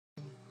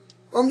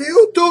From the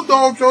YouTube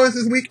dog shows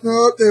this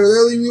Weeknight, there's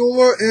Lily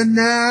Muller, and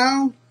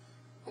now,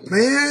 a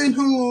man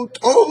who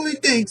totally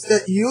thinks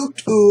that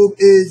YouTube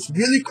is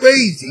really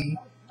crazy,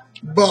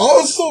 but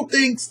also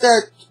thinks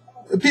that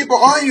the people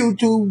on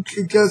YouTube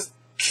should just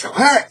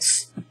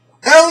relax.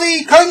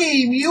 Ellie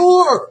Cunny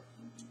Muller!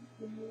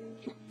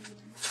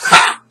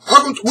 Ha!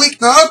 Welcome to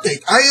Weeknight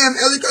Update. I am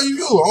Ellie Cunny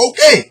Muller.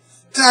 Okay,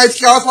 tonight's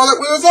Shoutout Spotlight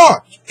winners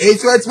are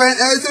H-Red Fan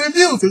Edits and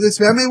Reviews. So this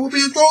family will be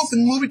intros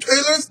and movie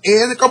trailers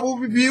and a couple of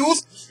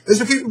reviews.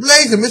 Mr. Creepy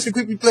Plays and Mr.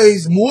 Creepy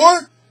Plays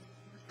More.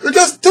 They're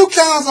just two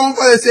channels owned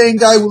by the same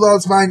guy who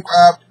loves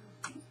Minecraft.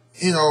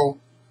 You know,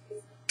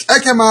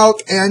 check him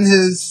out and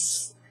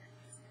his,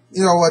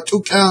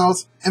 two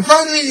channels. And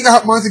finally, you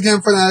got Once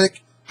Again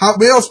Fanatic, Hot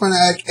Wheels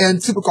Fanatic, and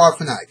Supercar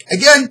Fanatic.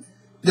 Again,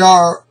 they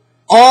are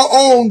all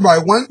owned by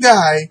one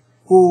guy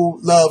who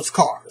loves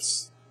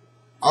cars.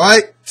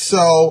 Alright,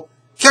 so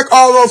check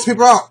all those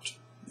people out.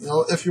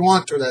 If you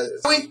want to, that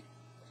is.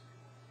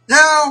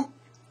 Now,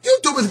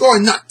 YouTube is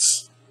going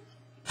nuts.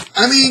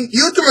 I mean,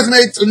 YouTube has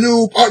made some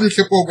new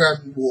partnership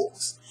programming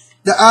rules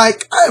that I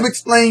kind of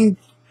explained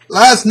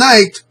last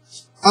night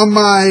on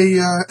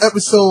my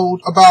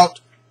episode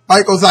about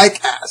Michael's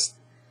iCast.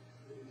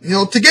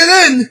 To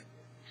get in,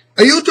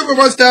 a YouTuber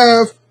must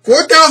have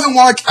 4,000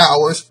 watch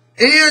hours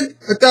and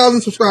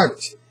 1,000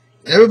 subscribers.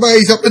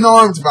 Everybody's up in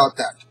arms about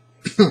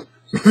that.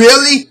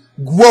 Really?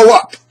 Grow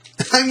up.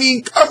 I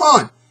mean, come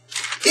on.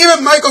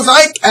 Even Michael's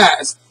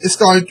iCast is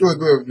starting to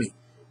agree with me.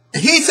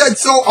 And he said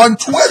so on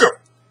Twitter.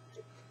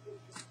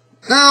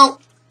 Now,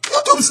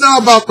 YouTube's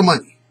not about the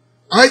money.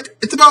 Alright?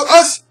 It's about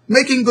us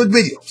making good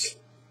videos.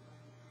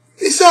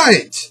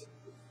 Besides,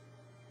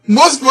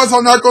 most of us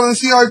are not going to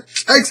see our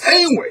checks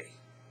anyway.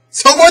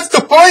 So what's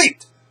the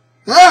point?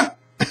 Huh?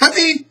 I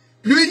mean,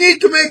 do we need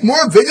to make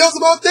more videos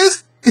about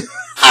this?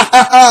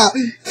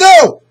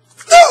 No!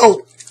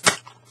 No!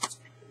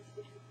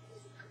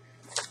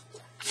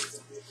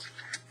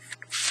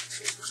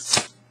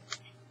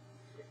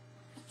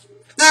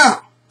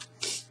 Now,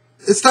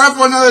 it's time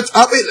for another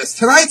top 8 list.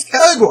 Tonight's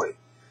category.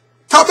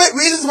 Top 8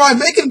 reasons why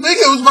making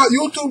videos about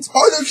YouTube's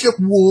partnership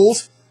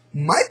rules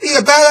might be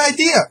a bad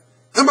idea.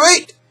 Number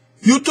 8.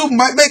 YouTube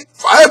might make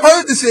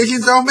 500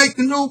 decisions that will make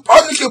the new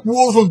partnership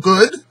rules look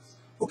good.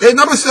 Okay,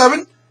 number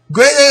 7.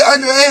 Grade A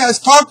Under A has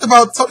talked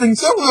about something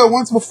similar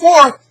once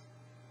before,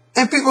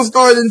 and people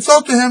started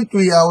insulting him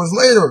 3 hours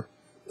later.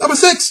 Number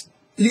 6.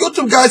 The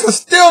YouTube guys are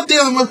still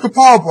dealing with the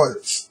Paul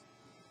brothers.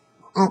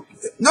 Okay.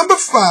 Number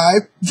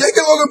 5, Jake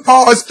and Logan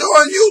Paul are still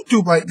on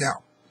YouTube right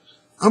now.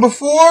 Number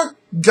 4,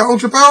 John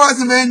Chappelle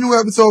hasn't made a new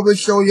episode of his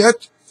show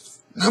yet.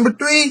 Number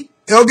 3,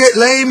 it'll get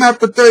lame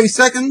after 30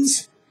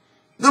 seconds.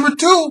 Number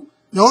 2,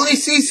 the only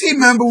CC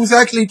member who's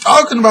actually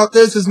talking about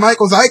this is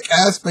Michael's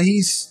iCast, but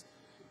he's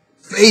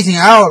phasing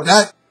out of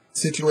that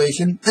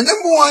situation. And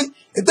number 1,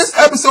 if this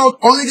episode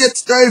only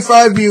gets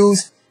 35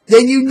 views,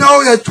 then you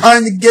know that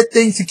trying to get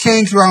things to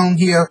change around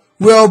here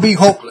will be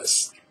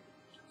hopeless.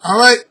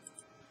 Alright?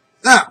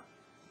 Now,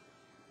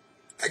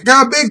 I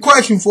got a big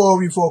question for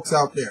all you folks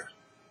out there.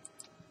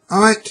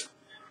 Alright?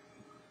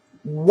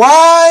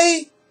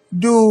 Why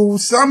do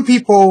some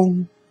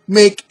people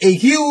make a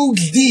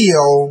huge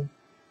deal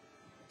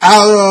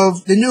out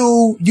of the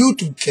new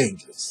YouTube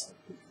changes?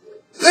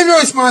 Leave your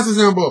responses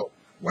down below.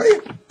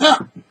 Wait.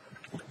 Now,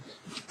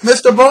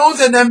 Mr. Bones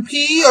and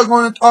MP are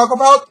going to talk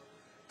about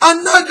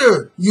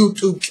another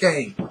YouTube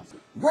change.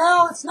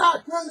 Well, it's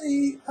not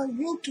really a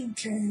YouTube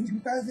change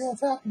because it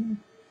happened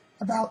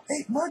about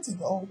 8 months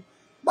ago,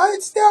 but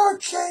it's still a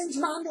change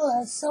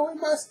nonetheless, so we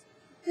must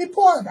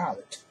report about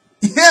it.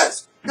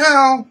 Yes.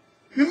 Now,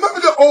 remember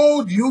the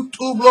old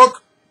YouTube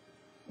look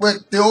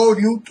with the old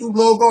YouTube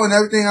logo and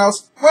everything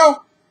else?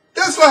 Well,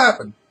 that's what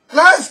happened.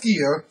 Last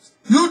year,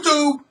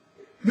 YouTube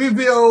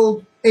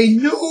revealed a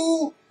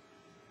new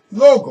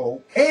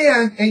logo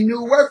and a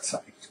new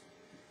website.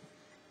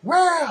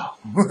 Well,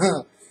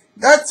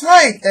 that's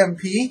right,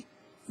 MP.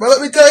 But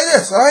let me tell you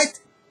this, alright?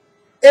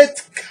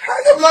 It's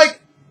kind of like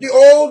the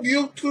old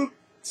YouTube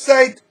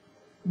site,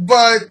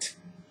 but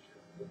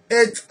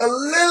it's a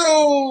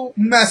little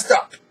messed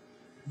up.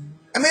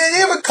 I mean,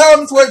 it even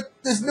comes with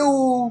this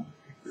new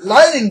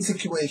lighting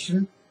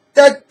situation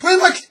that pretty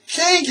much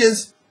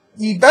changes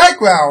the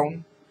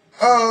background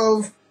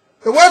of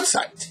the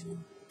website.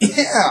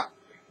 Yeah.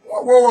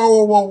 Whoa,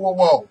 whoa, whoa, whoa,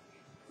 whoa,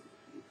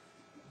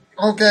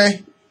 whoa.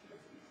 Okay.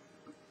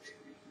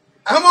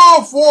 I'm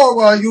all for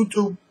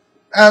YouTube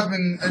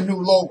having a new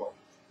logo.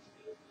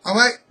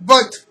 Alright?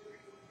 But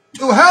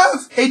to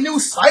have a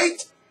new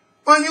site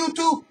on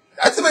YouTube,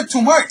 that's a bit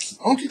too much,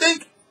 don't you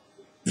think?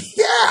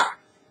 yeah.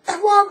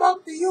 And what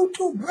about the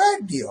YouTube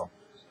Red deal?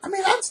 I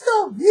mean, I'm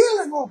still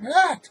reeling over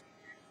that.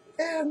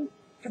 And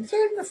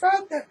considering the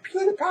fact that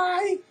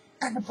PewDiePie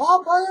and the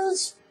Paul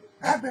brothers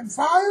have been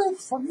fired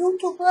from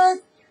YouTube Red,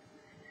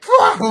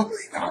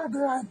 probably not a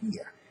good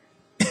idea.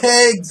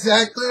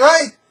 Exactly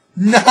right.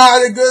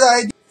 Not a good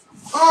idea.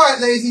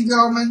 Alright, ladies and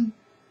gentlemen,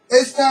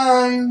 it's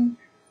time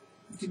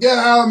to get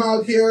Adam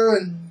out here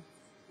and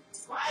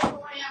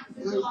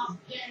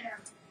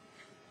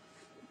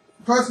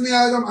Trust me,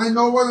 Adam, I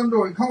know what I'm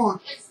doing. Come on.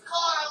 It's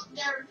cold out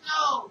there.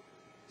 No.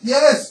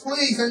 Yes,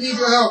 please, I need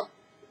your help.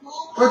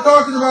 We're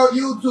talking about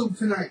YouTube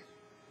tonight.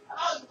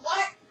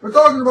 What? We're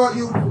talking about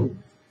YouTube.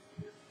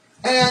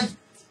 And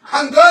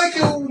I'm glad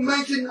you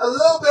mentioned a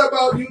little bit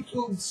about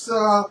YouTube's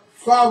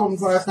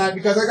problems last night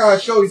because I gotta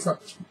show you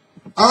something.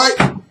 Alright?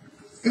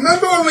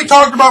 Remember when we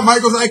talked about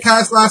Michael's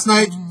iCast last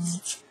night?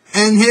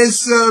 And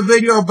his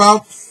video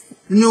about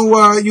the new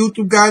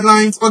YouTube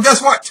guidelines? Well,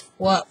 guess what?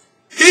 What?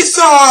 He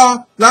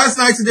saw last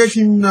night's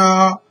edition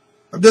of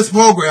this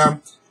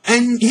program,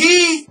 and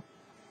he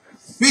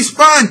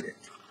responded.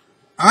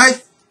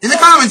 Alright? In the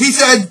comments, he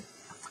said,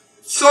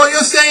 so you're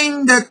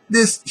saying that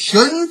this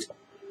shouldn't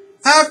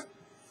have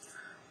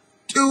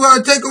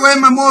to take away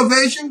my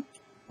motivation?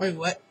 Wait,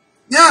 what?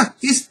 Yeah,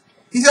 he's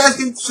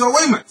asking, so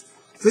wait a minute.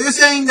 So you're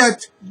saying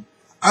that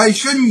I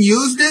shouldn't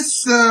use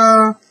this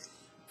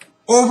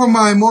over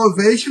my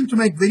motivation to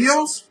make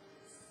videos?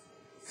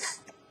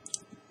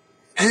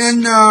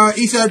 And then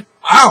he said,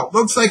 wow,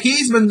 looks like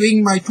he's been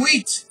reading my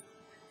tweets.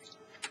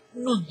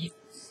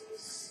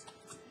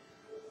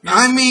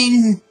 I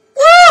mean,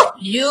 woo!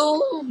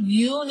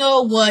 You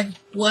know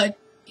what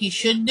he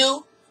should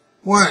do?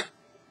 What?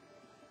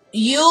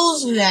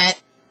 Use that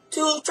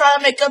to try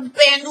to make a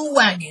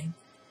bandwagon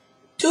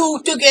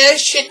to get a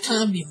shit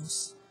ton of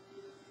views.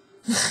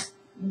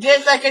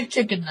 Just like a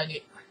chicken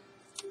nugget.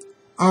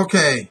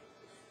 Okay.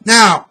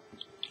 Now,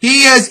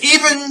 he has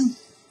even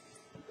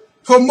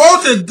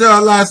promoted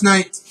last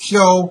night's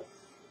show.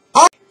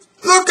 Oh,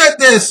 look at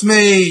this,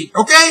 mate.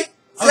 Okay?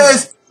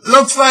 Says,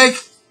 looks like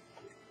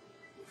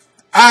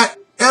at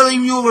Ellie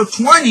Muller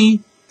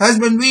 20 has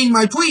been reading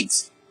my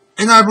tweets.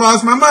 And I've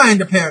lost my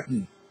mind,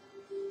 apparently.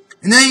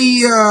 And then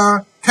he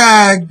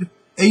tagged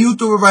a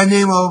YouTuber by the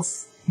name of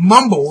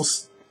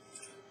Mumbles.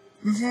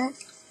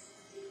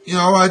 You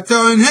know,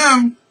 telling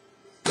him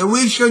that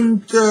we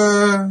shouldn't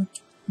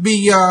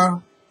be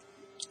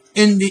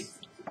in the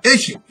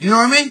issue. You know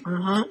what I mean?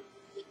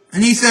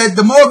 And he said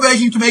the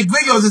motivation to make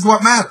videos is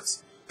what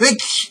matters.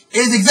 Which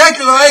is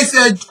exactly what I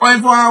said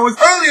 24 hours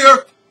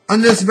earlier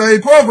on this very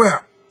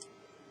program.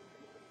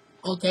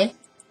 Okay.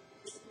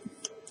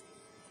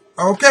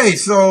 Okay,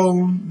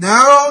 so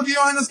now do you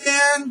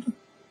understand?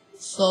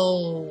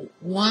 So,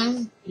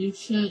 one, you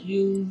shouldn't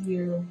use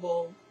your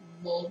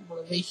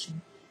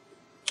motivation.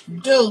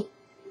 Two,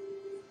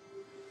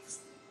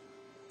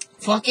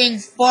 fucking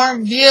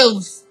farm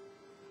views.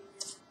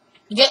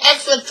 Get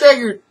extra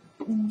triggered.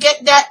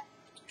 Get that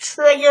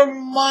trigger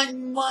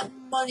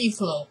money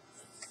flow.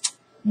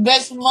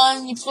 Best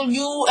money flow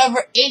you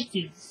ever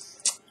ate.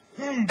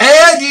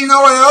 And you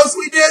know what else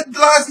we did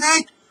last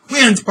night?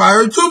 We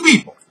inspired two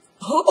people.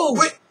 Oh.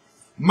 Wait,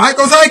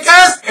 Michael's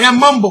iCast and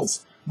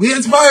Mumbles. We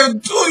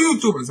inspired two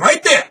YouTubers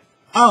right there.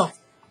 Oh.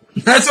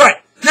 That's right.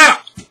 Now,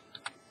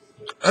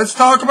 let's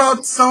talk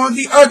about some of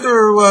the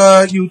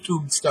other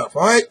YouTube stuff,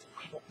 alright?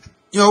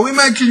 You know, we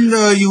mentioned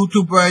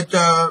YouTube right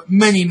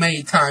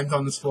many times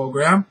on this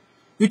program.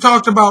 We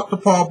talked about the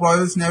Paul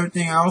brothers and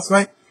everything else,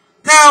 right?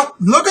 Now,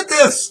 look at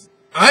this.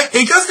 Alright?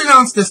 They just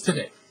announced this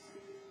today.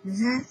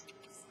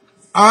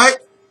 Alright?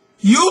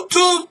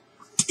 YouTube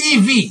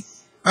TV.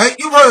 Right?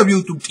 You've heard of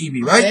YouTube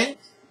TV, right? Okay.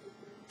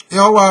 You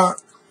know,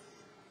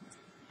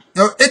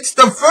 it's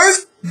the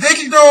first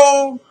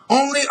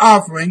digital-only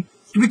offering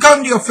to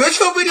become the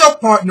official video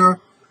partner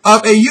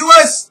of a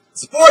U.S.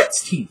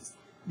 sports team.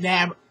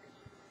 Damn.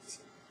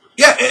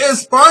 Yeah, it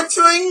is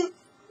sponsoring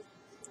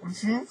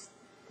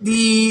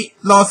the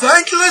Los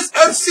Angeles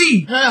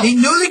FC, the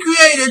newly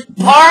created...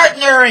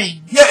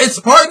 Partnering! Yeah, it's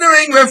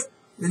partnering with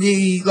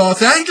the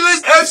Los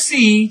Angeles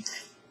FC,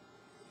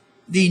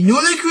 the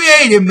newly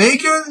created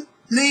Major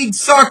League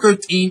Soccer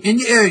team in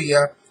the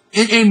area,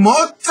 in a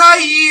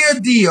multi-year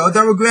deal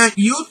that will grant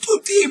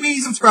YouTube TV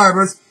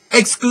subscribers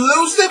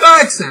exclusive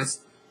access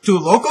to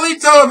locally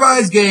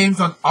televised games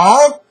on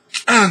all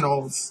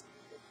channels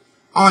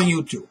on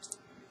YouTube.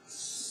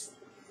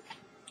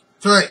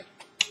 That's right.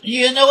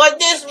 You know what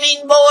this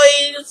means,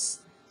 boys?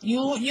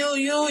 You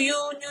know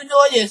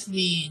what this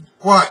means.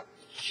 What?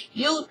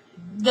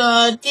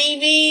 The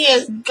TV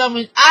is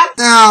coming up.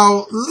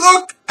 Now,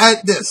 look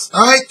at this,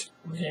 alright?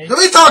 Okay. So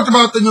we talked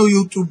about the new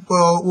YouTube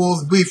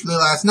rules briefly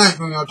last night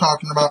when we were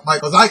talking about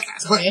Michael's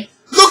iCast. But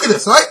look at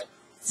this, right?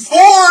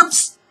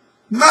 Forbes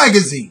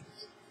magazine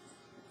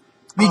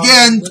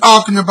began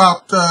talking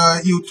about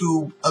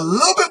YouTube a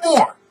little bit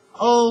more.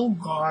 Oh,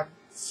 God.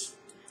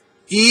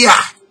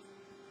 Yeah.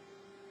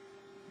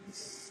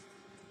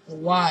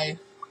 Why?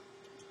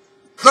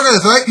 Look at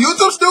this, right?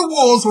 YouTube's new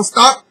rules will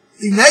stop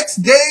the next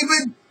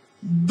David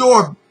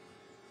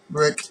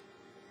Dobrik,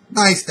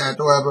 nice that,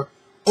 however,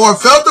 or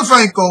Phil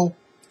DeFranco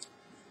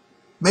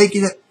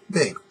making it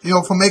big. You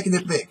know, from making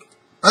it big.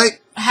 Right?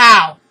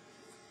 How?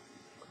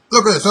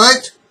 Look at this,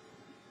 right?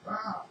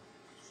 Wow.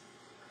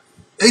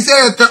 They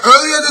said that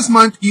earlier this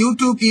month,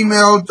 YouTube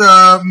emailed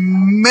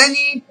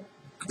many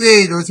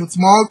creators with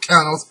small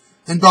channels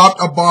and dropped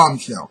a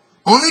bombshell.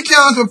 Only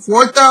channels with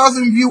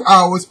 4,000 view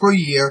hours per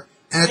year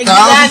and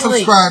 1,000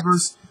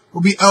 subscribers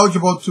will be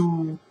eligible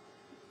to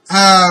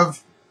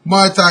have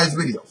monetized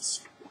videos.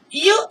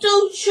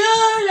 YouTube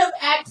should have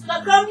asked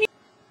the community.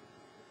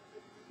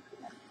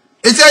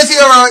 It says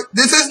here,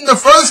 this isn't the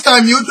first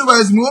time YouTube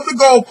has moved the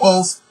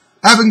goalposts,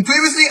 having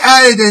previously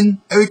added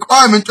in a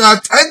requirement to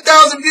have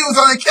 10,000 views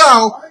on a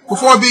channel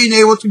before being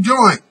able to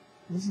join.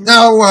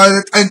 Now,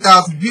 the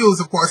 10,000 views,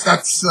 of course,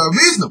 that's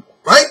reasonable,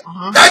 right?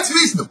 That's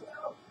reasonable.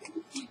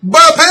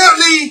 But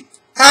apparently,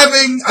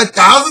 having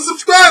 1,000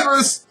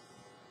 subscribers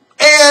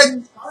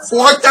and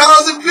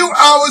 4,000 view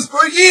hours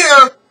per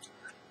year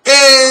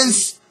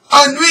is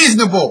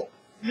unreasonable.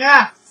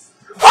 Yeah.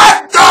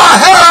 What the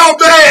hell,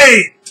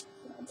 mate?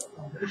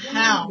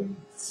 How?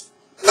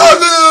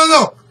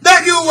 No.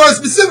 Not you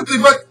specifically,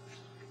 but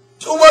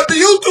to what the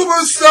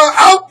YouTubers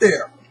out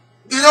there.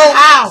 You know,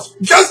 How?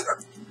 Just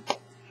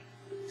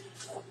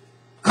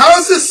how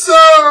is this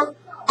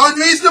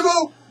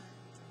unreasonable?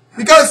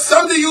 Because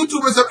some of the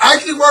YouTubers have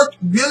actually worked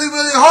really,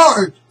 really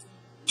hard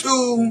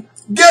to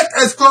get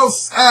as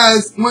close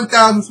as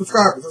 1,000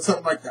 subscribers or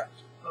something like that.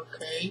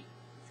 Okay.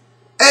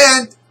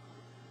 And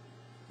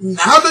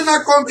now they're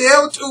not going to be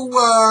able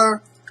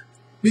to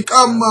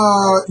become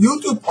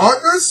YouTube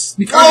partners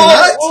because of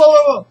that?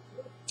 Whoa.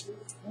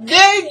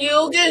 Did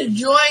you just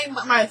join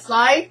my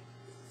site?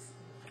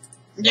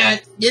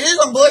 That this is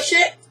some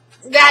bullshit.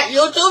 That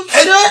YouTube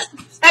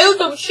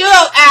should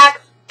have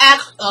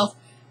asked us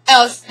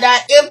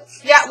that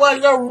if that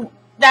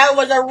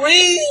was a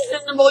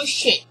reasonable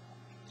shit.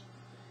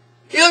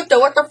 YouTube,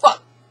 what the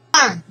fuck?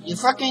 You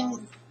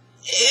fucking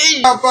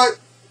idiot. But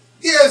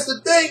here's the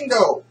thing,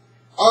 though.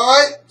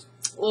 Alright?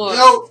 What? You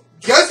know,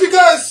 just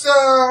because,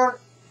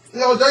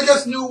 they're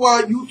just new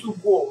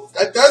YouTube rules,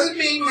 that doesn't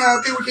mean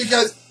people can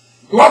just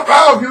drop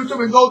out of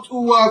YouTube and go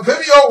to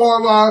video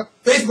or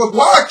Facebook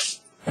Watch.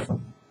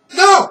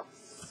 No.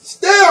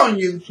 Stay on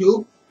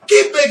YouTube.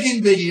 Keep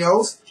making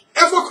videos.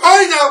 And for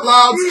crying out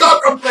loud,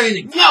 stop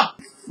complaining. No.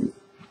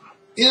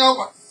 You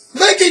know,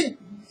 making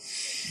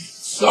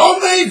so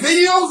many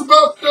videos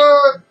about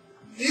the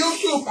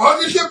YouTube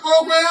partnership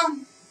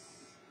program.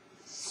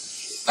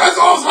 That's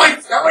almost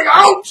like selling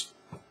out.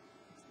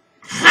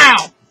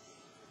 How?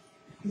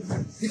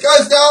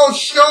 Because they'll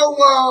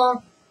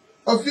show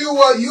a few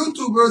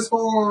YouTubers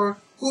for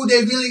who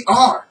they really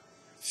are.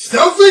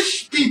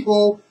 Selfish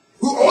people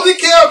who only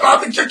care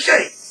about the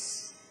cha-ching.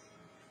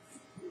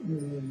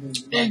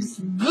 It's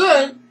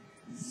good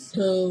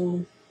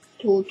to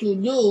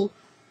do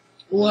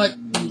what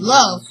you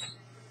love.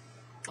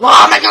 Well,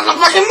 I'm making some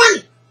fucking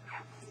money.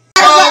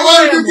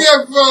 What did you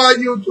give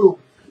YouTube?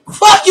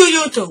 Fuck you,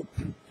 YouTube.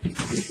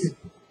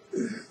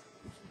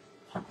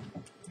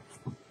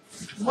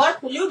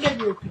 What will you give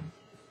YouTube?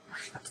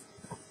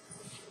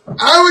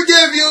 I would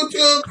give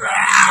YouTube.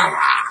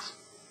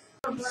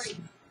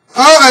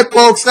 Alright,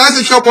 folks, that's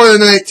the show for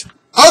tonight.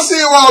 I'll see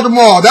you all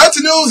tomorrow. That's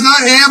the news,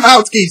 not ham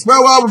house keys.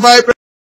 Well, bye.